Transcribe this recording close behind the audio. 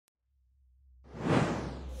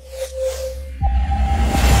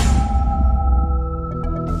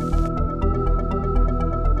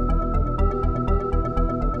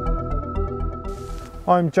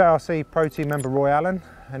I'm JRC Pro Team member Roy Allen,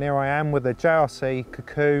 and here I am with the JRC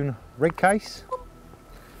Cocoon rig case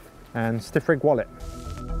and stiff rig wallet.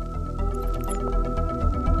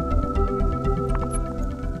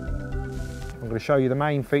 I'm going to show you the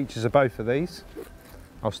main features of both of these.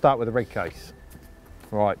 I'll start with the rig case.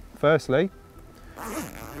 Right, firstly,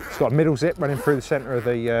 it's got a middle zip running through the centre of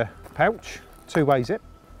the pouch, two-way zip.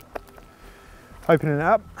 Opening it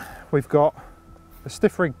up, we've got a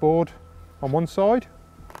stiff rig board on one side.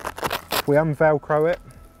 We unvelcro it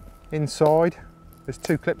inside. There's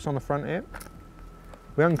two clips on the front here.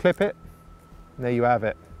 We unclip it, and there you have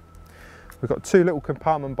it. We've got two little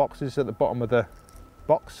compartment boxes at the bottom of the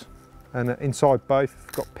box, and inside both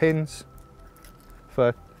we've got pins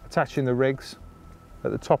for attaching the rigs.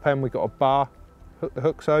 At the top end we've got a bar, hook the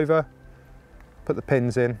hooks over, put the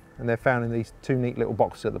pins in, and they're found in these two neat little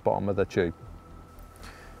boxes at the bottom of the tube.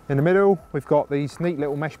 In the middle we've got these neat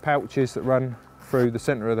little mesh pouches that run through the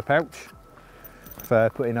centre of the pouch for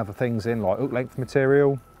putting other things in, like hook length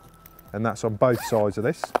material, and that's on both sides of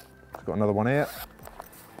this. We've got another one here.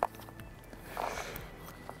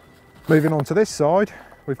 Moving on to this side,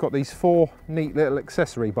 we've got these four neat little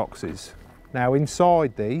accessory boxes. Now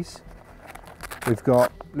inside these we've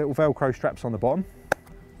got little velcro straps on the bottom.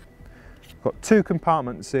 We've got two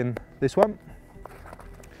compartments in this one,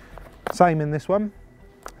 same in this one,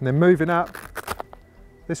 and then moving up,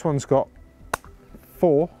 this one's got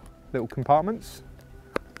four little compartments,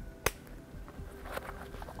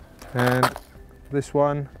 and this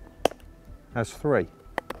one has three,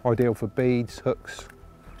 ideal for beads, hooks.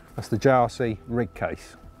 That's the JRC rig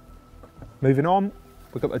case. Moving on,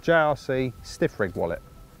 we've got the JRC stiff rig wallet.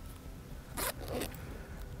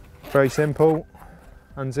 Very simple,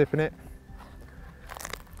 unzipping it.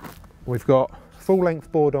 We've got full length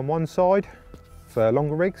board on one side for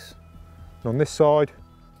longer rigs, and on this side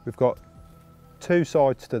we've got two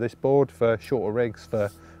sides to this board for shorter rigs, for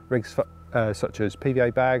rigs such as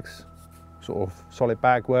PVA bags, sort of solid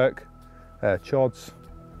bag work, chods,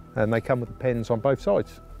 and they come with the pins on both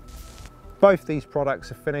sides. Both these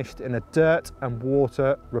products are finished in a dirt and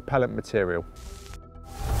water repellent material.